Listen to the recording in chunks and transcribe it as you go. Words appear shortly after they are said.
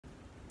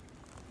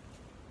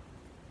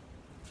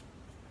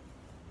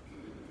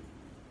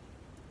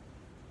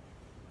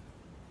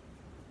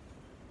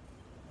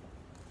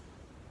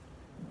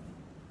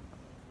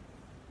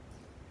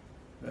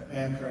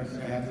Entrance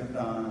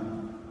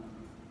Antiphon.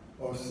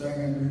 O sing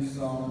a new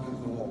song to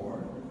the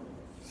Lord.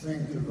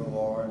 Sing to the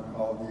Lord,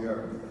 all the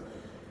earth.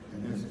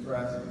 In his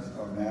presence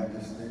are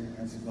majesty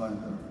and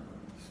splendor,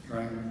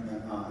 strength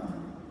and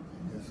honor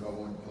in his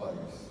holy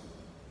place.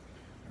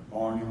 Good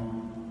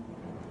morning.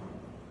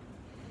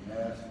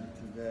 Mass for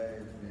today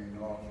is being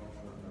offered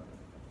for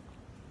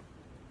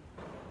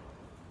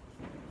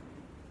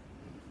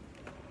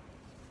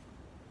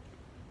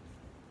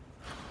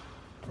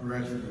the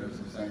parishioners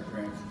of St.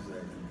 Francis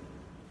Xavier.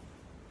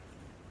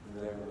 In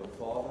the name of the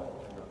Father,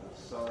 and of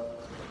the Son, and of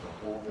the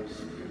Holy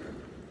Spirit.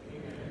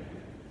 Amen.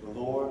 The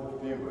Lord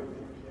be with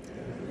you.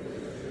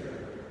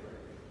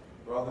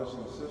 Brothers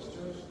and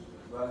sisters,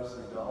 let us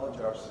acknowledge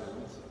our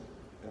sins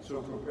and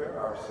so prepare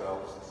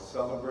ourselves to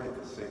celebrate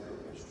the sacred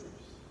mysteries.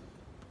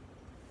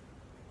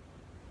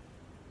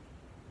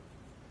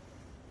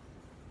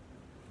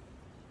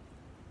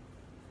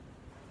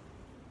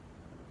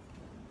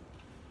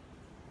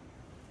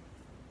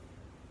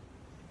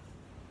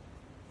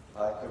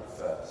 I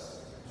confess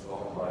to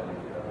Almighty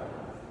God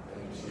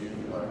and to you,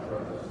 my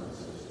brothers and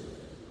sisters,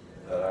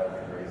 that I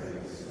have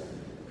greatly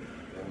sinned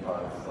in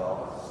my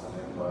thoughts and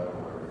in my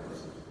words,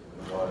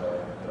 in what I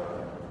have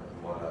done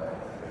and what I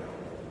have failed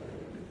to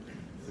do.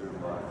 Through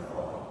my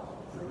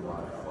fault, through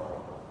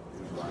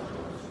my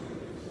most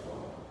grievous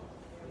fault.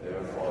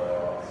 Therefore I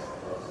ask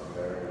Most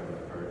Mary the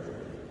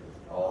Virgin,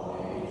 all the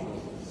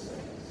angels and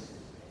saints,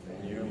 and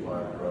you,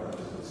 my brothers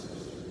and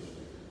sisters,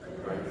 to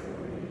pray for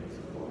me to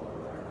the Lord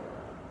our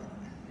God.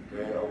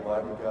 May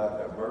Almighty God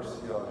have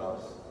mercy on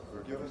us,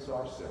 forgive us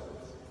our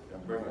sins, and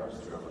bring us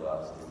to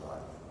everlasting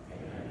life.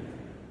 Amen.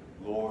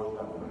 Lord,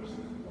 have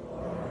mercy.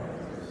 Lord,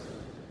 have mercy.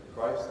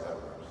 Christ, have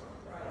mercy.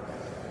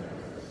 Christ, have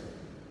mercy.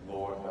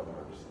 Lord, have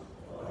mercy.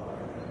 Lord, have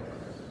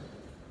mercy.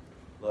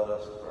 Let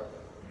us pray.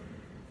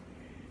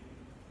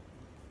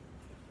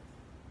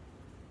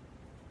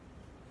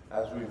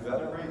 As we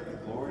venerate the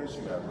glorious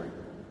memory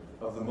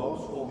of the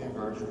Most Holy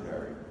Virgin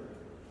Mary,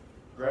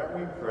 grant,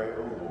 we pray,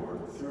 O Lord,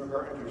 through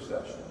her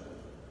intercession,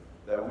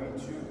 that we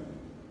too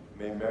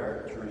may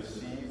merit to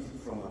receive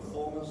from the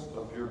fullness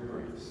of your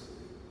grace,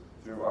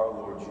 through our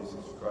Lord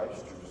Jesus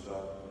Christ, your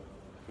Son,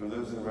 who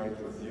lives and reigns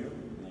with you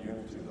in the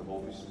unity of the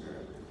Holy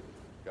Spirit,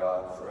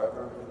 God,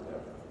 forever and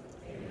ever.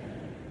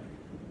 Amen.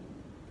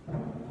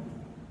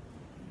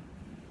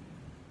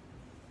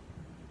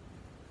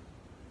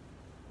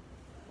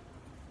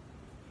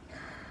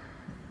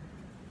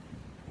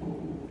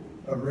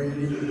 A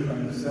reading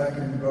from the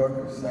second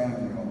book of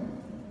Samuel.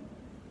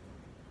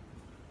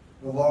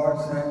 The Lord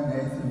sent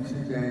Nathan to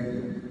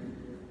David,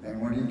 and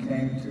when he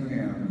came to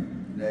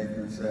him,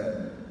 Nathan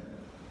said,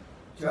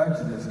 "Judge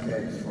this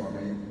case for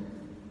me."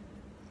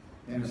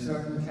 In a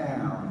certain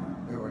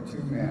town there were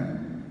two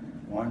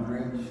men, one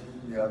rich,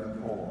 the other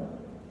poor.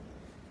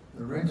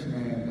 The rich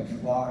man had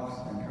flocks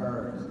and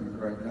herds in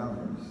great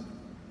numbers,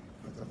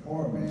 but the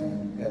poor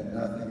man had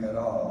nothing at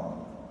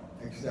all,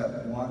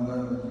 except one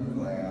little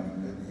ewe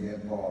lamb that he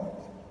had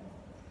bought.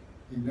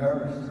 He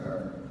nourished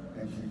her,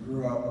 and she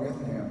grew up with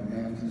him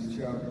and his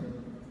children.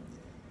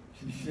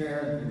 She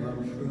shared the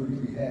little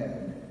food he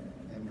had,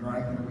 and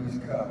drank of his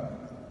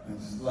cup,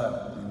 and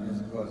slept in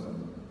his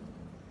bosom.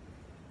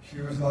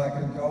 She was like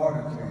a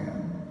daughter to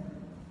him.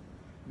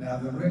 Now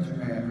the rich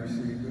man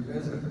received a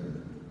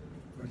visitor,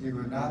 but he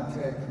would not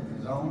take from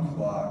his own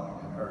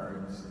flock and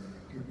herds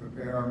to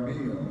prepare a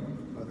meal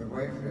for the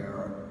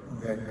wayfarer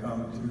who had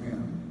come to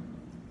him.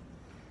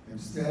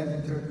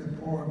 Instead, he took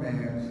the poor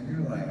man's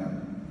ewe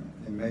lamb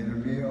and made a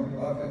meal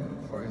of it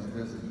for his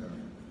visitor.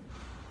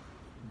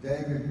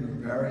 David grew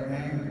very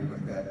angry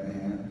with that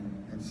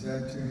man and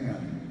said to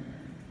him,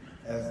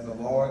 "As the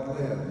Lord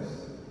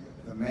lives,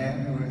 the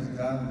man who has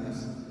done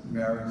this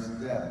merits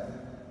death.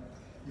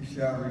 He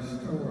shall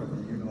restore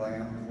the ewe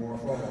lamb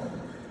fourfold,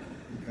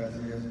 because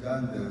he has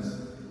done this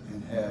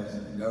and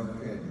has no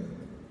pity."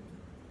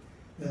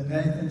 Then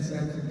Nathan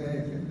said to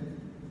David,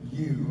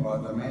 "You are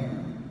the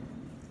man.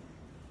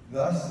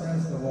 Thus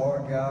says the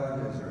Lord God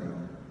of Israel,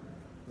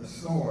 the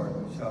sword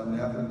shall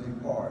never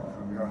depart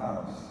from your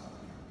house,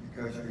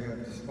 because you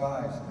have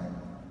despised me,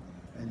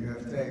 and you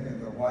have taken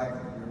the wife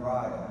of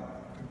Uriah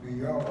to be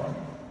your wife.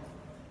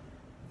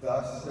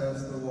 Thus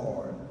says the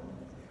Lord,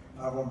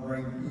 I will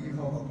bring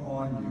evil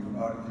upon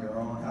you out of your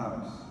own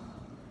house.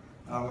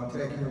 I will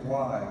take your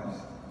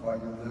wives while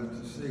you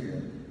live to see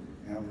it,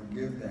 and will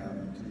give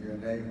them to your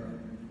neighbor.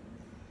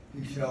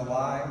 He shall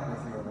lie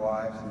with your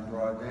wives in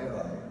broad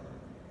daylight.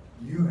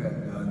 You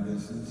have done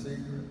this in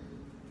secret,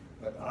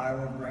 but I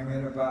will bring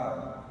it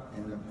about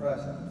in the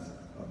presence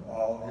of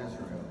all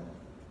Israel,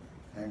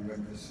 and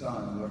with the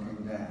sun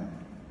looking down."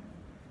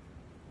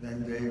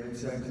 Then David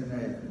said to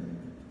Nathan,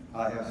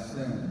 "I have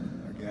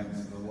sinned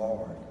against the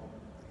Lord."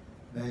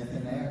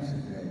 Nathan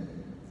answered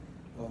David,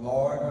 "The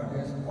Lord on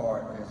his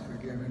part has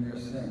forgiven your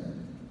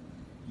sin.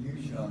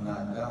 You shall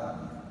not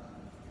die.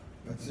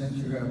 But since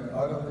you have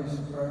utterly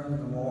spurned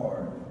the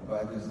Lord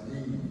by this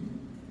deed,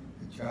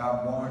 the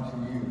child born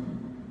to you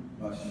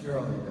must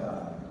surely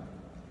die."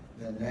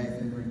 Then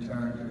Nathan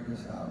returned to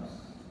his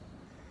house.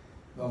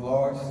 The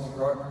Lord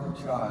struck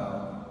the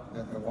child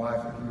that the wife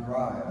of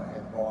Uriah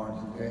had borne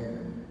to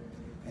David,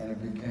 and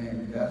it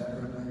became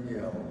desperately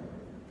ill.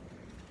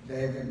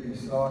 David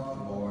besought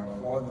the Lord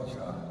for the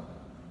child.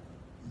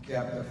 He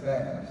kept a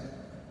fast,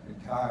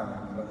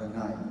 retiring for the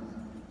night,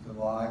 to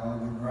lie on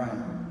the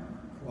ground,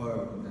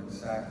 clothed in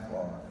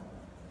sackcloth.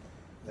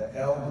 The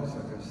elders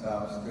of his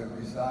house stood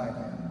beside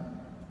him,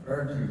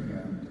 urging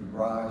him to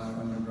rise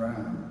from the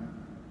ground,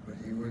 but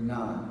he would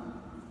not,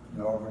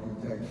 nor would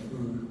he take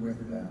food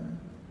with them.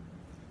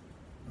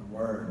 The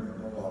word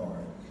of the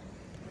Lord.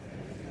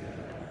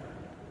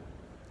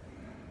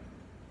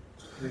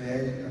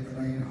 Create a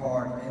clean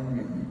heart in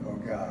me, O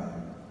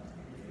God.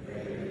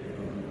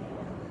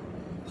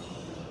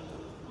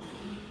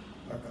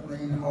 A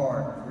clean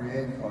heart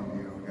create for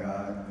me, O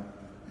God,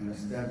 and a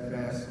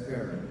steadfast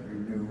spirit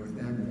renew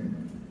within me.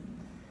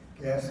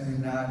 Cast me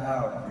not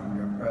out from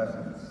your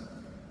presence,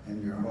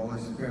 and your Holy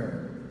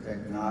Spirit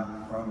take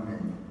not from me.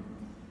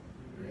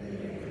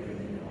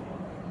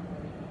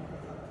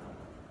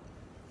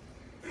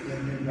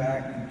 Give me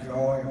back the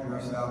joy of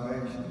your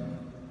salvation,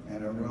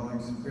 and a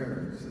willing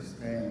spirit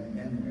sustain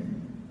in me.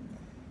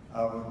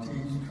 I will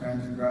teach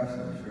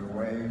transgressors your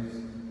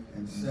ways,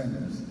 and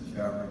sinners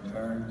shall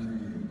return to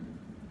you.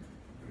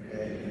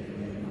 Create a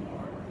clean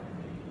heart in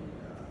me, O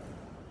God.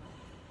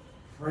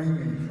 Free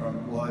me from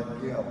blood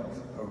guilt,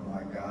 O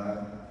my God,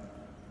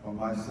 O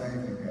my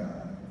Savior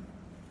God.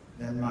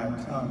 Then my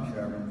tongue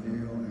shall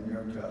reveal in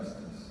your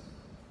justice,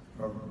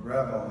 or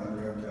revel in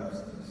your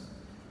justice.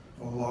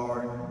 O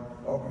Lord,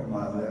 open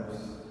my lips,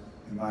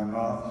 and my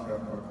mouth shall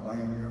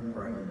proclaim your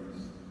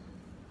praise.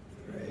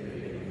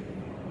 Praise.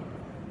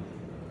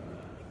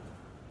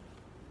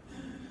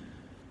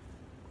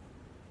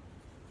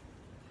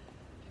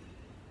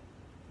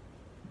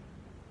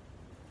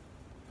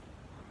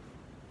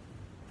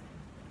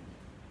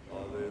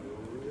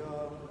 Alleluia,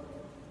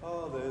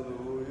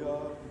 alleluia,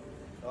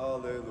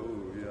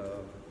 alleluia.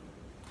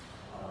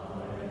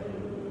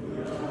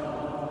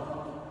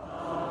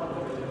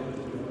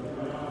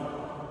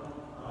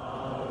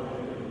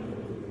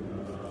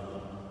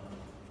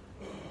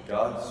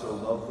 God so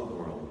loved the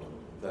world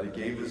that he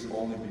gave his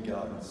only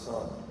begotten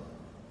Son,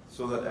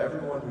 so that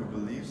everyone who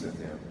believes in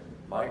him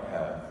might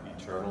have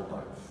eternal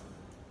life.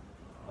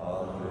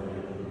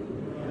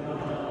 Alleluia.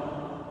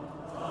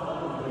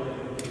 Alleluia.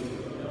 Alleluia.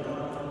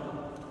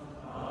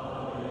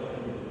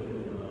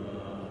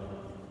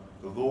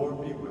 The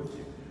Lord be with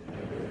you.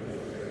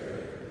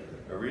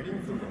 A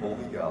reading from the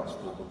Holy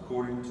Gospel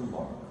according to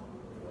Mark.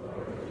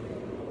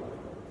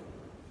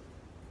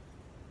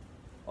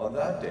 On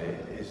that day,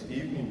 as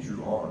evening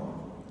drew on,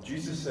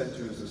 Jesus said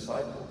to his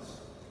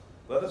disciples,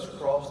 "Let us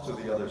cross to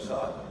the other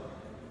side."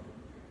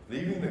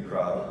 Leaving the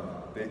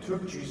crowd, they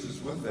took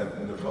Jesus with them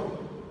in the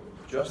boat,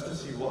 just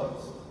as he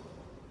was.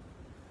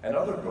 And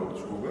other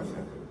boats were with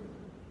him.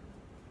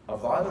 A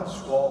violent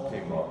squall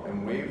came up,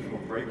 and waves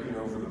were breaking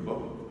over the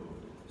boat,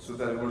 so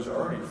that it was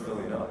already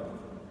filling up.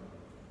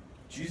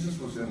 Jesus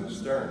was in the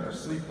stern,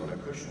 asleep on a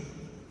cushion.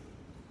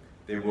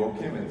 They woke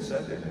him and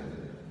said to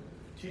him,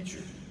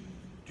 "Teacher,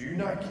 do you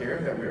not care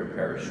that we are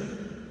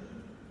perishing?"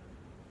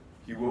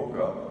 He woke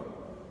up,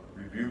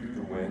 rebuked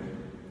the wind,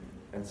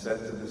 and said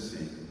to the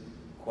sea,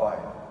 "Quiet,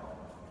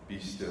 be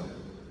still."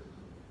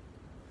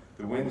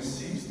 The wind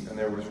ceased, and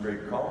there was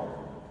great calm.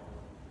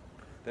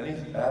 Then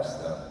he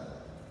asked them,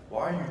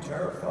 "Why are you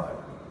terrified?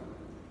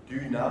 Do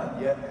you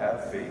not yet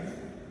have faith?"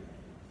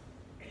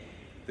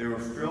 They were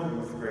filled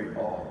with great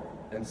awe,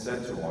 and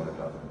said to one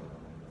another,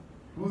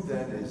 "Who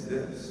then is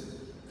this,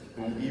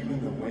 whom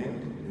even the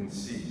wind and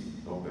sea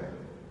obey?"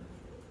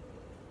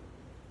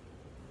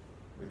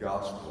 The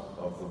Gospel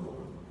of the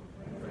Lord.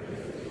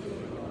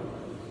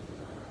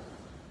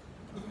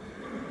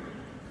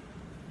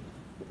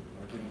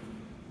 I can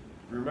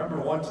remember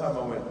one time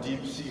I went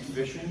deep sea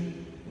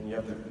fishing, and you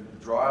have to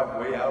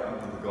drive way out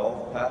into the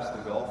Gulf, past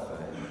the Gulf,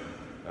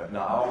 and an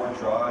hour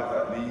drive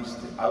at least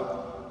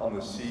out on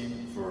the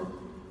sea for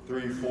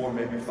 3, 4,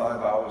 maybe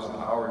 5 hours, an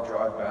hour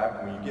drive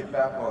back. When you get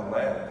back on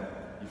land,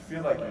 you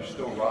feel like you're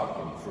still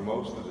rocking for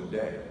most of the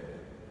day.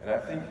 And I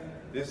think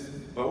this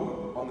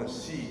boat on the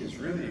sea is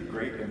really a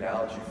great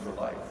analogy for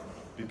life,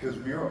 because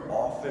we are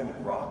often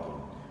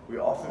rocking. We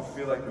often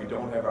feel like we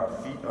don't have our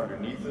feet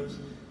underneath us.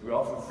 We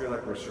often feel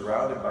like we're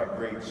surrounded by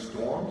great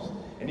storms.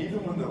 And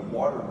even when the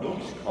water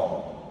looks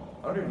calm,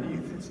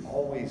 underneath it's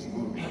always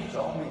moving. There's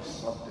always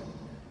something.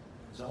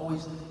 There's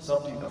always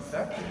something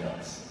affecting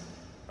us.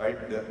 Right?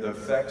 The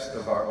effects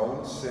of our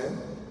own sin,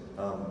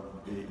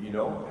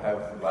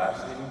 have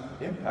lasting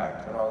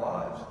impact on our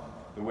lives.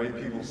 The way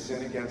people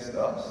sin against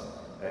us,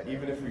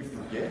 even if we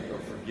forget or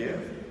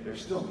forgive,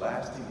 there's still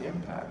lasting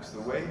impacts.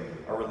 The way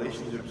our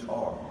relationships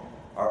are.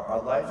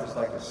 Our life is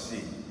like a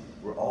sea.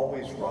 We're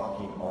always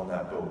rocking on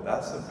that boat.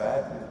 That's the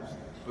bad news.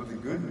 But the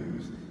good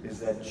news is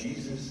that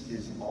Jesus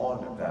is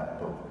on that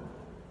boat.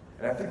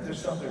 And I think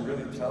there's something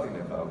really telling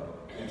about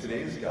in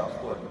today's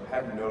gospel. I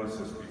hadn't noticed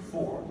this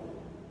before,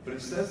 but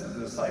it says that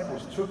the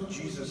disciples took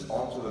Jesus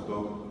onto the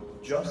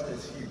boat just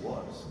as he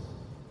was.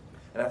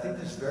 And I think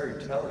this is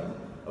very telling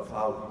of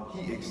how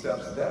he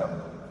accepts them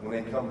when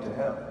they come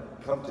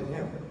to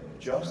him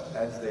just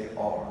as they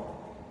are,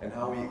 and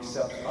how he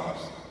accepts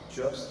us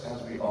just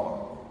as we are,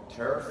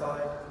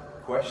 terrified,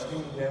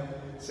 questioning him,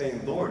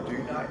 saying, Lord, do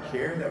you not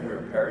care that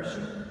we're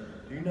perishing?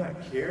 Do you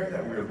not care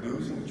that we're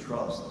losing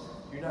trust?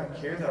 Do you not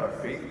care that our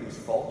faith is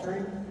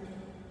faltering?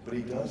 But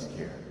he does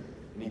care,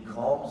 and he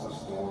calms the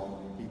storm,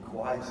 he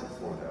quiets it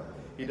for them.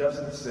 He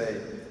doesn't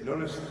say,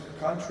 notice,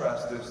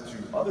 contrast this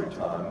to other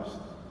times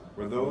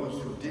where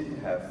those who didn't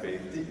have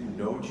faith, didn't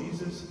know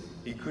Jesus,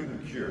 he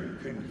couldn't cure, he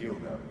couldn't heal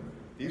them.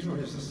 These were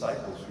his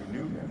disciples who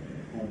knew him,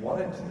 who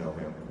wanted to know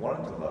him,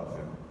 wanted to love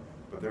him,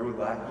 but they were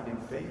lacking in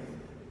faith.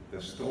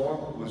 The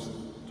storm was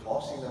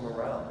tossing them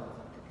around.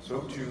 So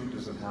too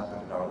does it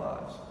happen in our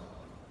lives.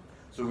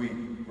 So we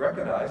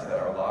recognize that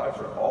our lives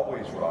are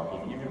always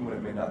rocking, even when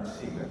it may not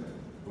seem it,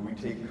 but we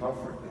take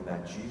comfort in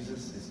that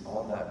Jesus is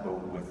on that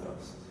boat with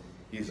us.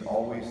 He is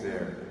always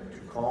there to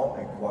calm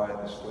and quiet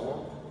the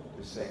storm,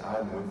 to say,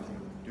 I'm with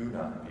you. Do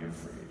not be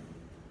afraid.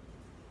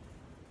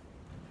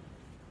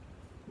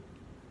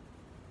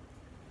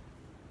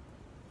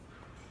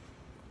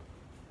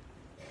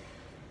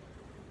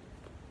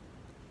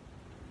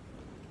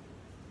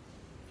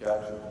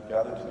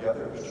 Gather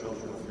together as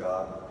children of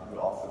God, we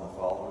offer the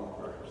following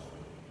prayers.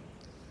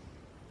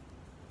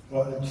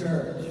 For the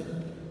church,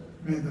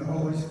 may the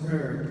Holy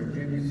Spirit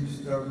continue to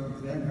stoke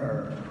within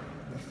her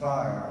the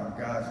fire of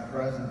God's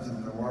presence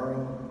in the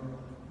world.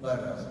 Let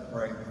us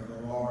pray to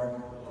the Lord.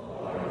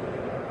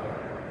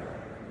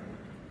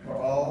 For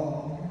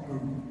all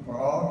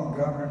who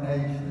govern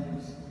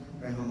nations,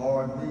 may the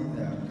Lord lead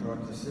them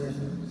toward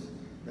decisions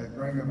that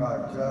bring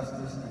about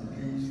justice and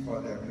peace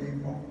for their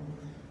people.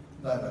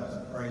 Let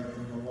us pray to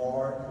the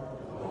Lord.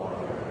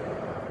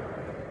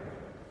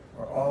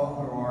 For all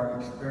who are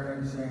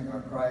experiencing a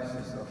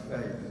crisis of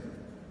faith,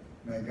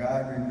 may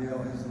God reveal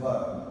his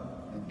love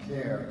and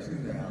care to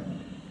them.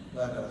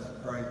 Let us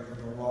pray to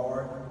the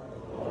Lord.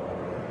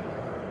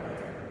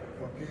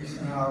 For peace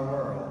in our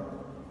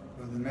world,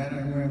 for the men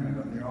and women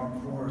of the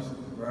armed forces,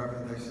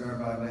 wherever they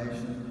serve our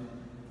nation,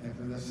 and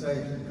for the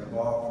safety of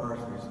all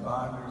first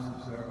responders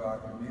who serve our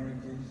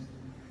communities,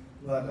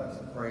 let us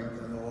pray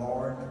to the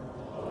Lord.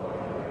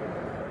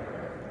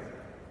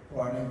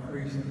 For an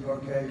increase in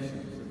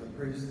vocations of the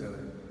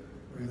priesthood,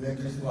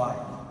 religious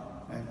life,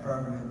 and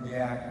permanent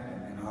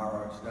diaconate in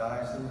our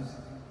archdiocese,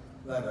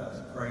 let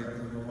us pray to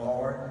the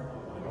Lord.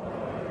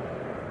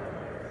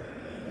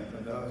 And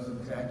for those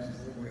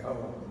intentions that we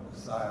hold in the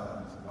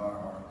silence of our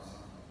hearts.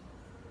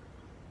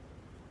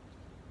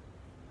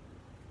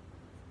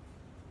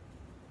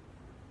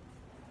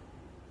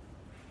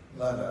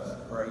 Let us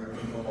pray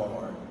to the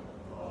Lord.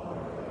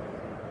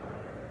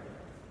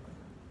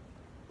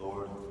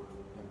 Lord,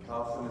 in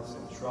confidence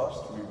and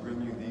trust, we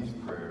bring you these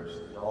prayers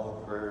and all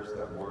the prayers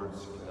that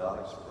words cannot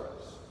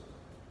express.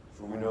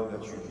 For we know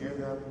that you hear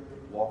them,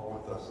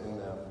 walk with us in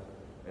them,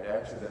 and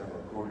answer them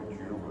according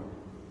to your will.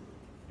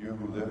 You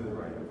who live and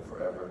reign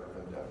forever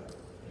and ever.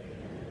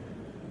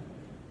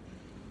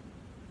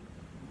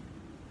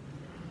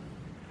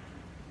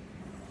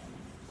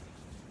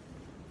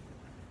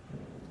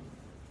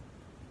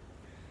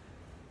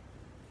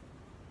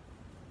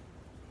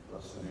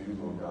 Blessed are you,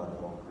 Lord God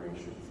of all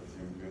creation, for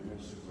through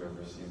goodness we have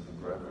received the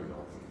bread we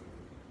offer.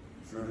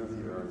 Fruit of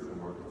the earth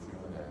and work of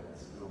human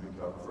hands, it will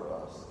become for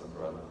us the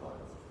bread of life.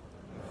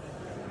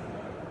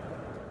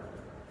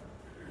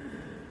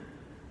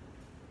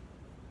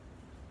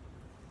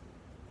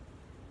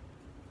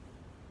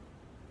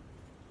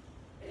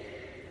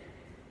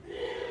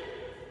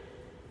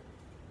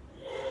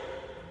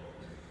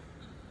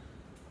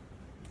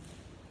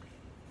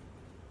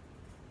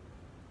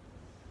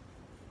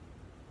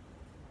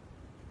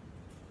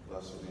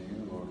 Blessed are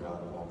you, Lord God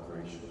of all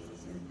creation, for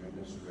through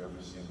goodness we have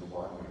received the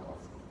wine we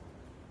offer.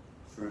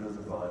 Fruit of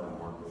the vine and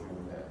work of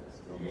human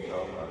hands, it will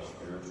become our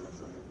spiritual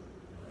drink.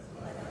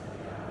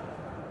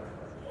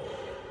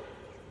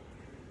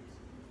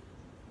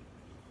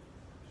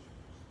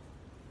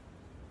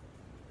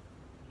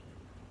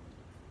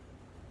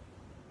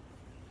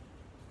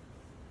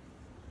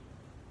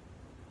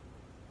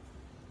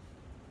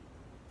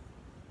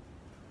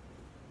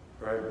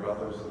 Pray,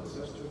 brothers and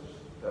sisters,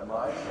 that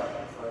my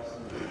sacrifice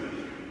and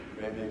yours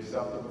may be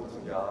acceptable to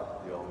God,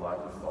 the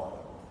Almighty Father.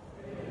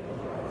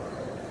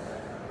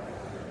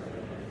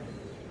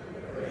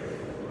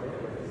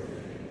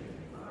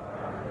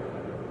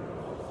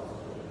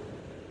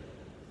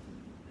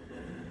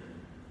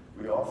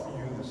 We offer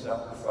you the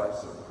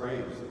sacrifice of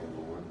praise,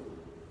 O Lord,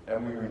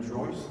 and we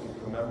rejoice in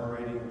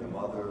commemorating the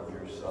mother of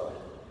your Son.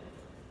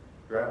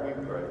 Grant,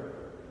 we pray,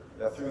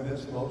 that through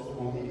this most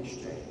holy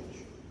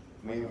exchange,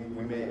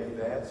 we may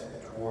advance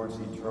towards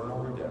eternal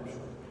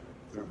redemption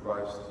through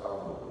Christ our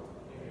Lord.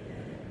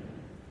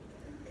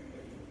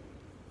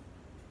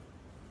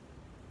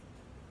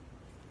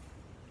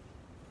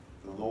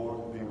 The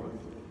Lord be with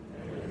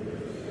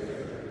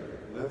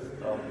you.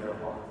 Lift up your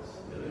hearts.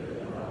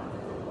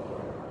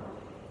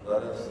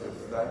 Let us give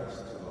thanks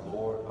to the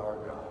Lord our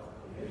God.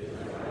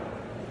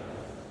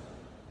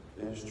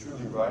 It is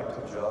truly right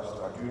and just,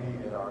 our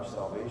duty in our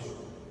salvation,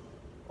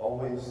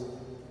 always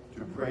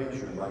to praise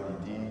your mighty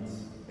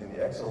deeds in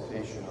the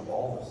exaltation of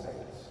all the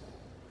saints,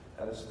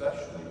 and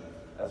especially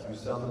as we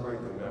celebrate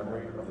the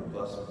memory of the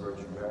Blessed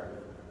Virgin Mary,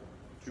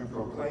 to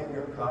proclaim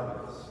your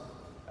kindness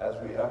as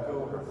we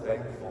echo her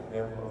thankful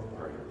hymn of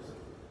praise.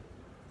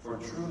 For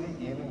truly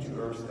even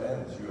to earth's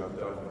ends you have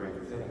done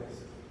great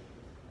things,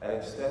 and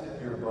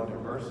extended your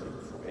abundant mercy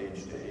from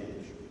age to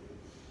age.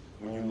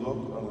 When you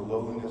looked on the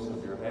lowliness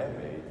of your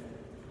handmaid,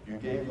 you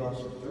gave us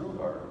through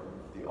her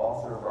the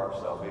author of our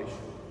salvation,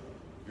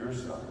 your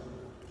Son,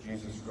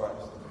 Jesus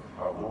Christ,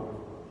 our Lord.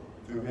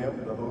 Through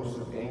him the host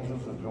of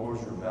angels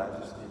adores your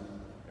majesty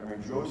and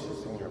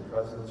rejoices in your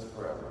presence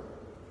forever.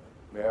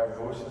 May our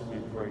voices, we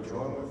pray,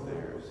 join with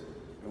theirs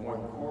in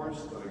one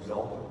chorus of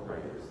exultant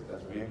praise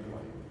as we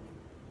acclaim,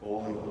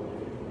 Holy,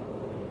 holy,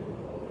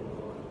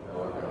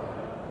 Lord God.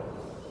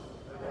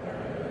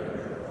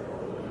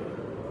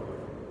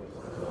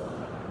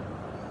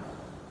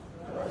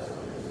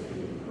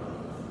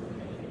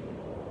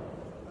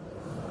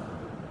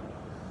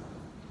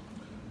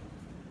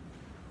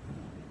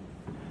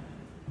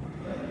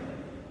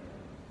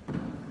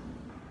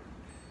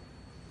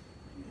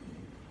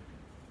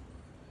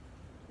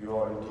 You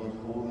are indeed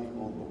holy, O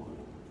Lord,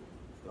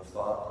 the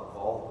thought of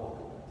all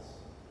holiness.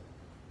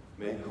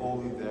 Make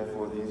holy,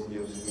 therefore, these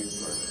gifts, we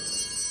pray,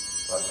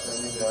 by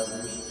sending down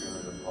your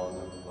Spirit upon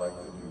them like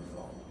the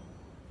dewfall,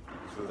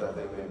 so that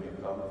they may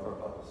become for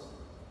us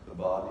the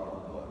body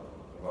and blood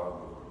of our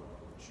Lord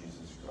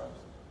Jesus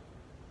Christ.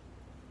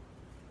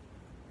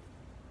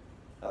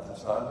 At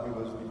the time he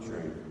was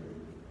betrayed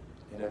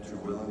and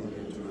entered willingly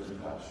into his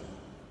passion,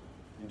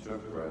 he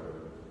took bread,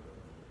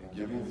 and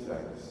giving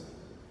thanks,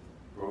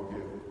 broke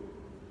it,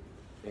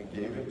 and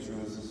gave it to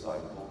his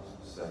disciples,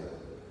 saying,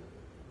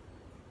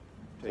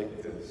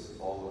 Take this,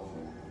 all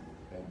of you,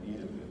 and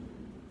eat of it,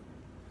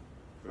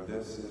 for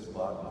this is my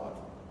body,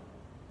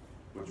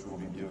 which will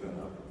be given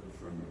up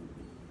for you.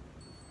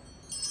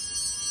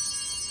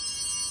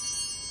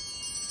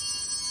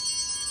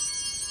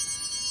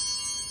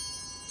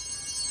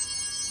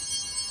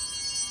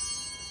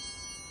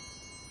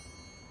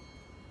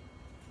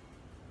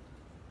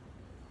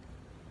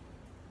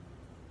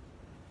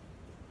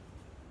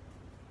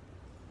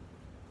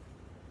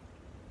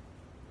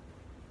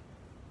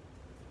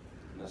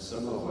 In a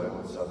similar way,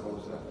 when supper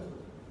was ended,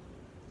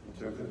 he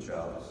took the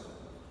chalice,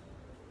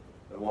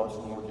 and once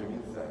more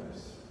giving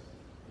thanks,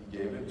 he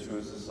gave it to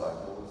his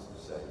disciples,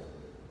 saying,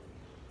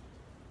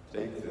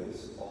 Take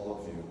this, all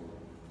of you,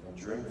 and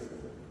drink from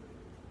it,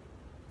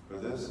 for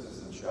this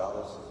is the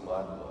chalice of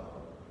my blood,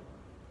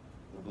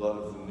 the blood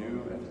of the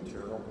new and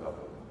eternal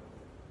covenant,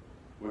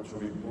 which will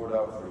be poured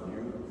out for you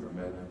and for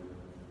many,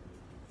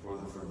 for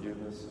the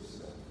forgiveness of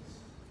sins.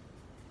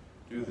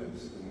 Do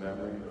this in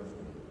memory of me.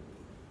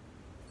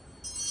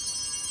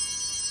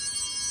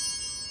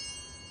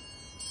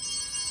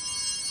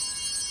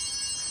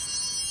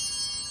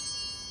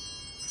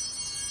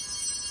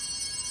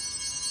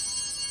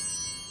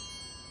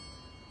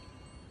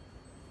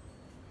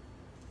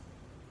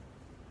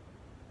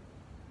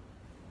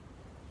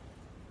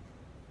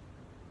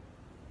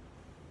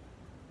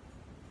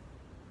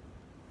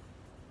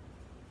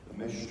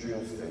 Mystery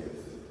of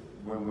faith.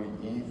 When we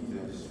eat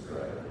this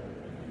bread,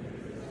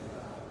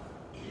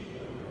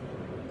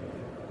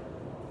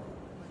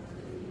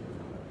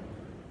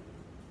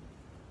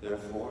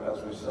 therefore,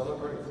 as we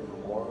celebrate the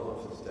memorial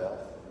of his death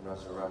and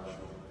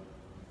resurrection,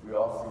 we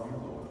offer you,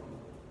 Lord,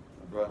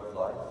 the bread of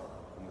life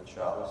and the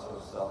chalice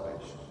of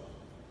salvation,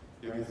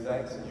 giving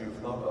thanks that you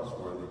have held us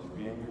worthy to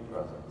be in your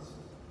presence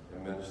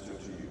and minister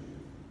to you.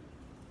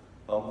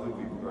 Humbly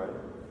we pray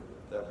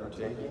that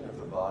partaking of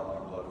the body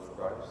and blood of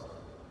Christ,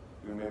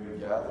 we may be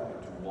gathered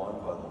into one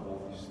by the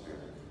Holy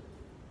Spirit.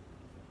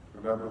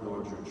 Remember,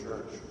 Lord, your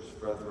church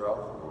spread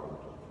throughout the world,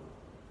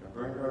 and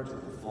bring her to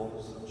the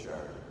fullness of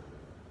charity,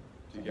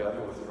 together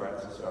with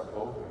Francis our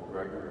Pope and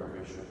Gregory our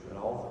Bishop and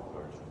all the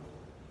clergy.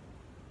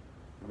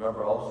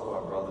 Remember also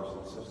our brothers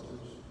and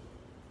sisters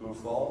who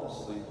have fallen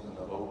asleep in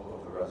the hope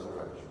of the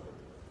resurrection,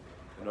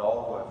 and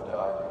all who have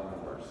died in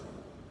your mercy.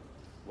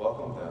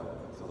 Welcome them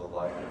into the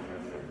light of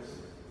your face.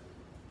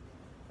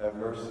 Have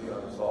mercy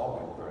on us all,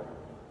 we pray,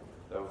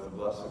 that with the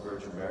Blessed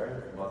Virgin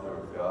Mary, Mother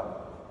of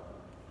God,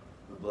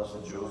 with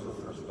Blessed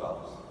Joseph, her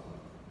spouse,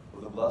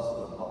 with the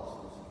blessed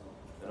apostles,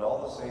 and all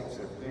the saints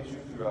that please you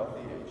throughout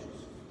the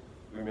ages,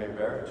 we may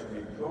merit to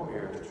be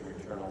co-heirs to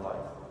eternal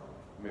life.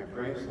 We may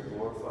praise and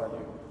glorify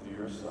you through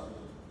your Son,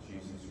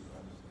 Jesus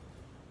Christ.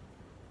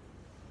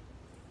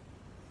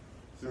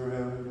 Through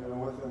him,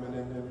 and with him, and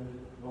in him,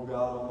 O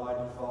God,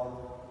 Almighty Father,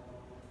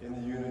 in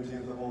the unity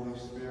of the Holy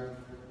Spirit,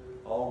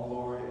 all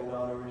glory and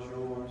honor is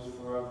yours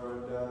forever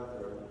and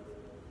ever.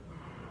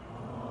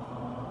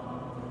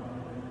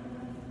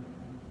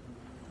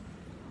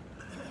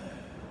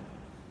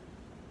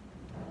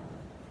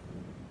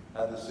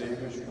 At the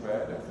Savior's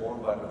command,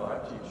 informed by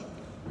divine teaching,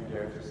 we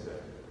dare to say,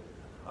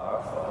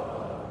 Our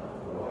Father,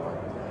 who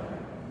art in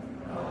heaven,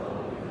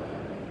 hallowed be thy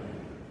name.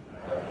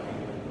 Thy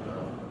kingdom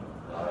come,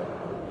 thy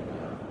will be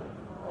done,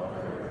 on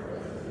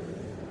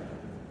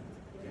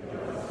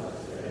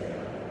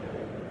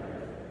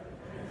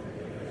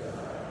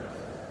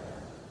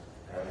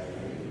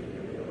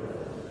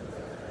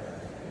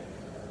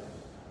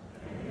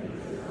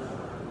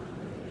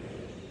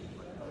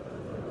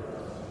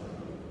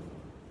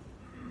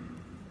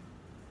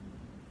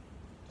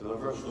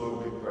first,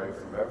 Lord, we pray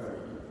from every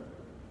evil.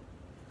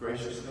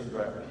 Graciously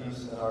grant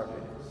peace in our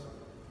days,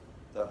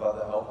 that by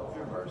the help of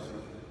your mercy,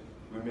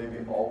 we may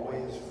be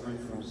always free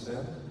from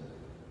sin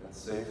and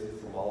safe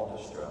from all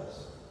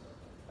distress,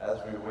 as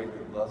we await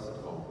the blessed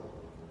hope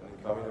and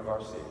the coming of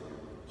our Savior,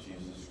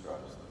 Jesus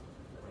Christ.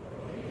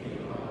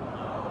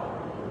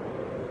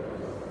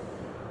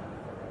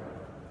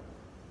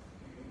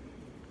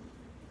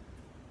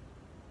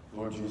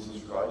 Lord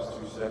Jesus Christ,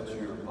 who said to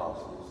your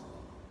apostles,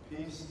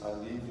 "Peace I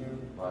leave you,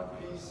 my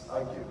peace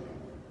I give you,"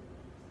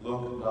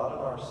 look not on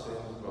our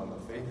sins, but on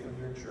the faith of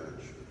your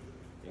church,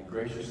 and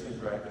graciously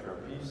grant her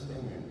peace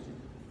and unity,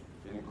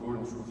 in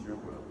accordance with your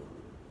will,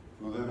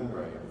 who live and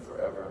reign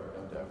forever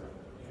and ever.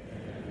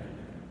 Amen.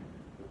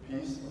 The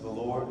peace of the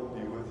Lord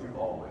be with you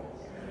always.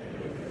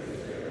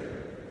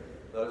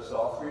 Let us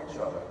offer each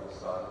other the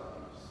sign of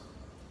peace.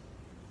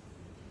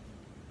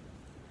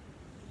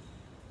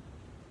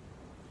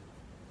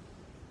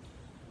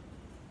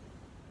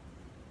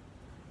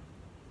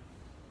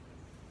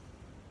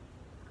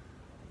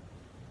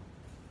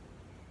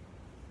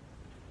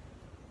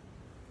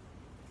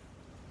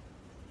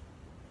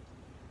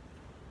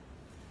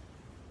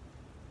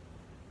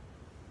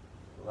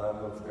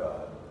 Lamb of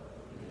God.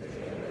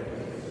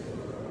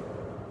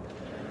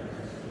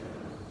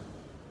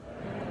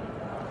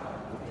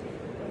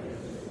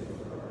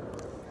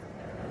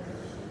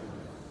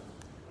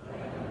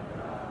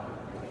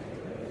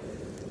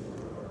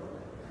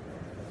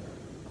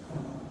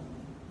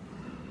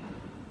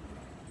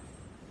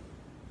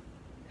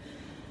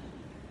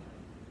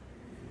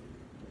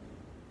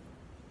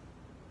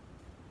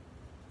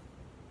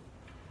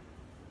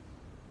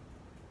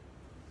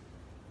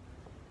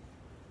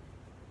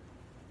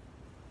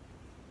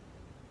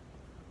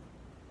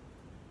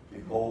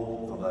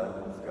 Behold the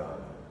Lamb of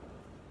God.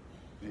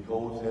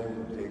 Behold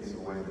him who takes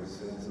away the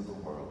sins of the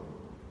world.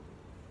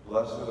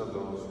 Blessed are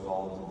those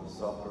called to the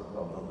supper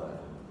of the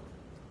Lamb.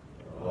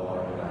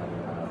 Lord, I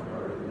am not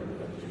worthy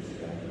that you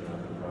should enter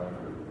under my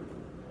roof,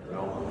 but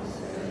only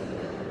say the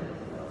word,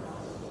 and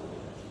my soul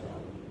shall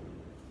be.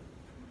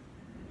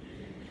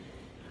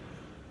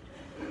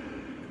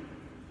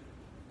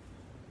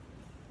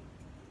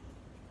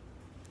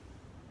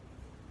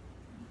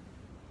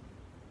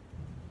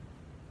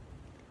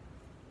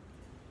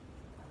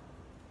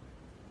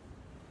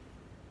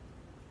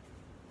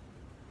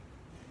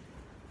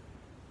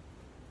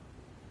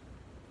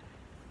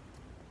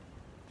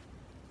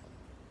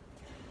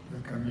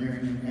 The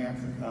Communion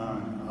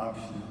Antiphon,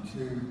 Option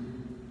 2.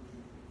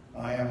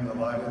 I am the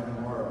light of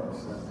the world,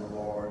 says the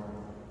Lord.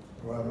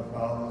 Whoever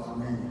follows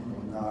me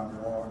will not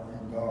walk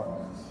in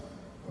darkness,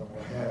 but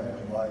will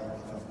have the light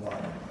of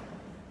life.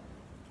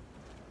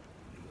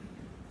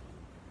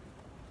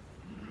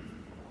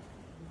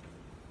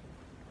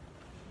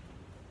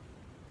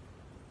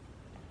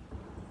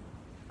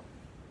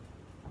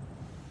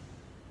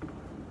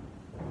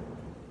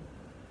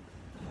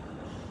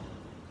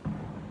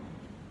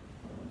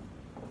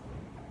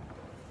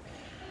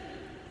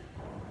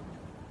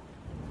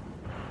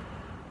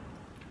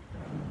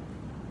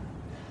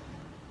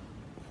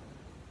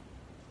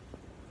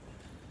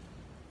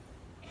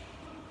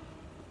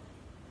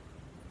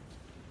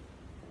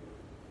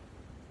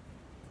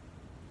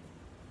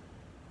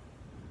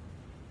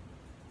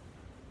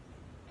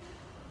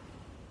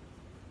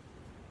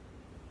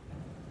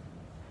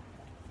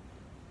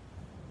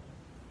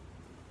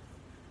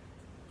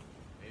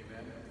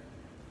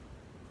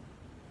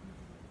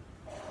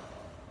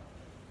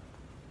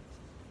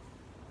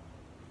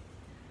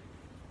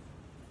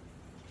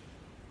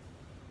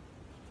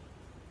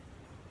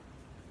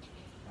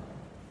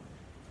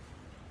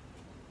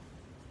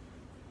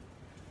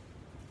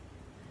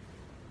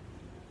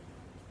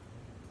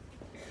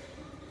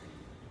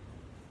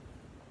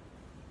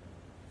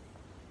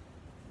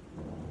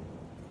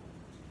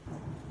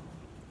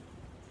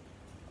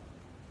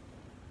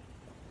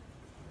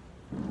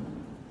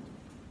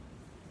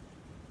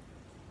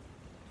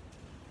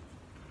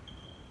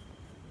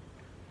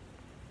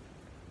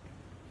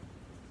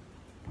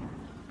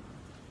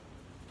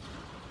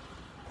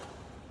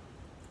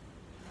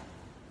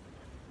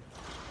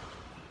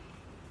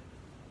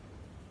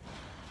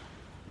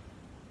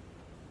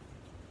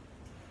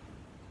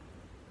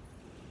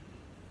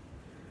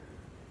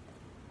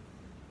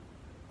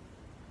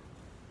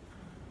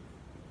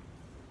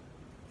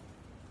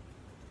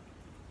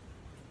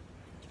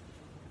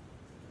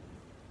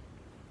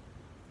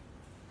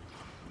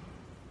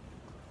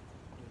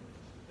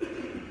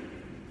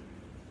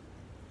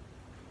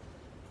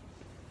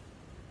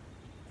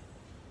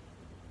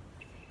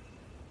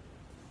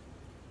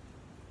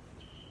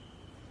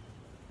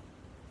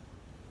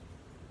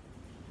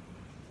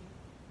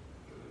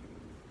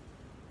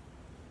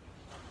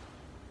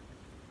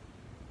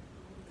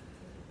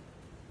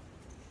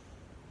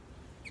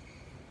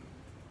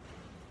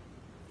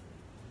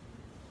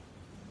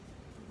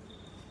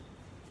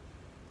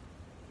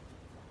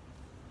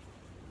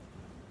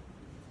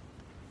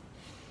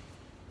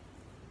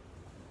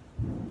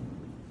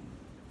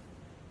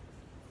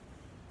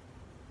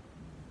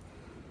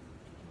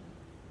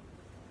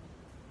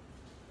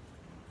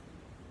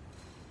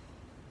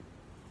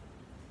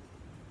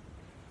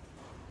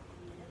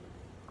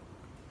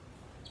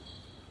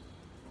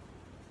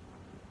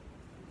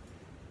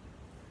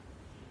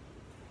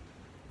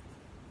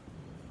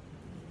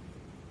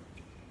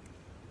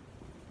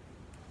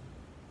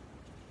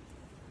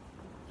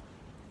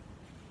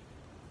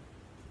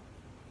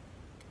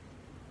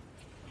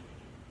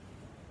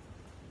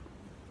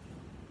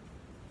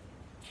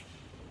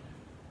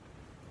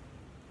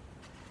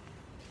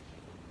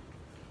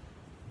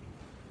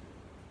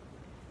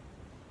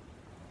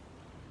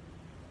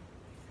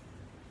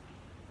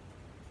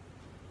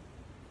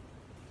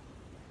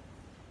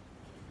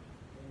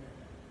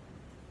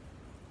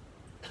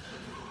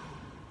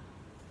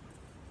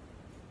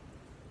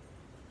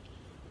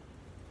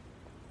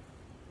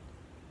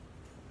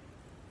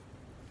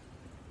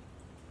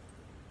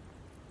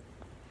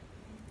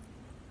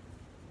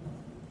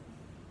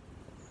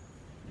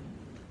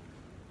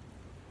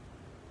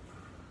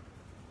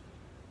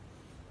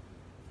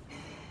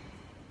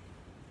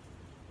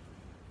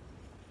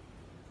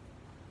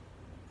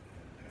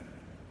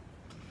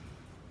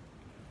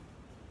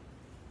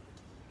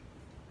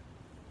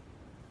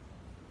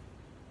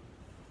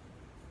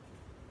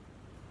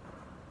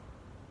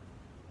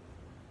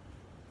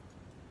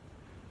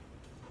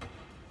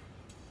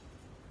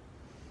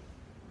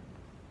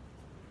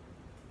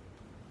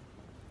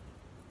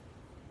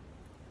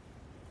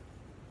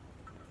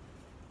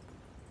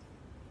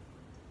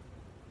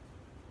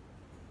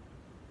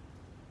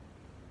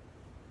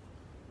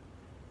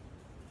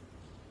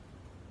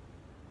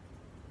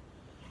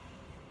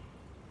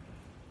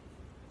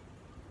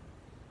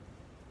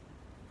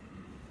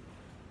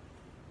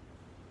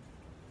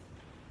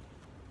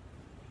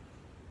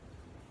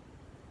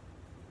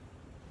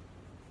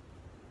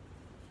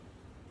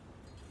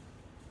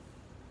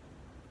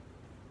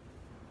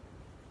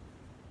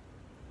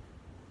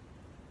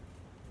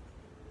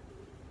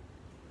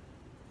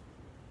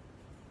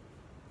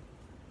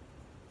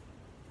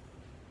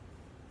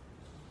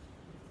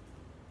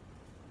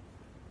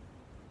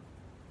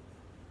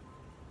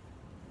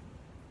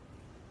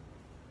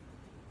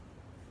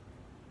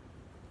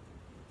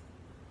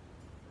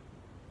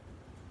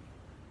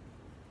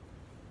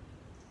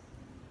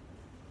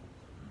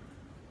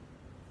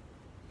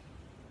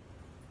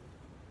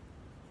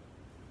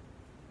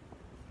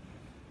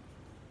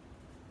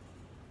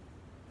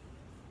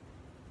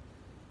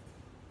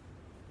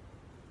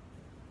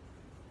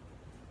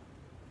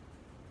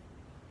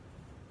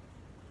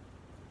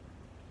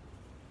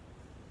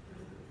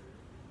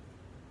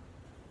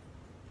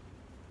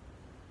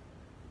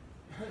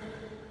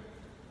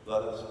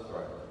 Let us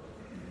pray.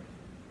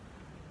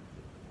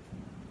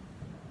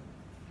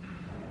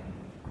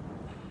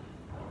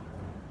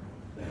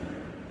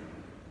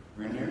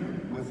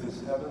 Renewed with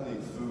this heavenly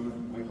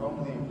food, we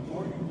humbly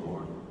implore you,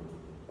 Lord,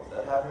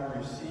 that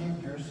having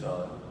received your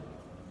Son,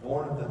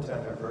 born of the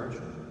tender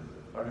Virgin,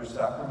 under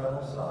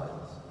sacramental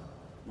signs,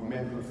 we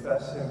may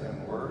profess him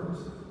in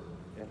words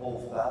and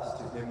hold fast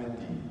to him in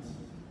deeds,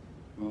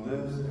 who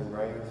lives and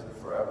reigns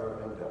forever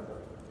and ever.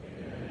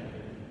 Amen.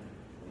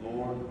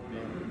 Lord be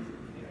with you.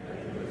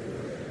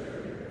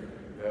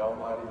 May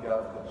Almighty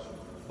God bless you,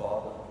 the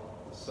Father,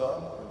 the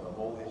Son, and the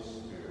Holy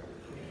Spirit.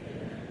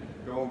 Amen.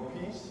 Go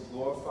in peace,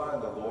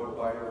 glorifying the Lord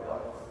by your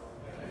life.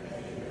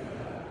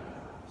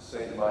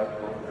 Saint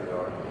Michael, the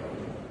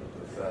Archangel,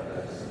 defend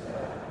us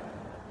now.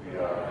 Be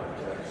our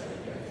protection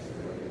against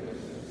the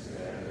wickedness and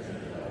snares of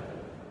hell.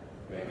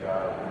 May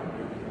God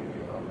rebuke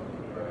you, we humbly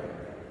pray,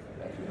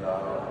 and do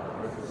not on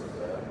the prince of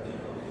them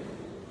evil,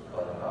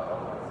 but the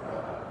power of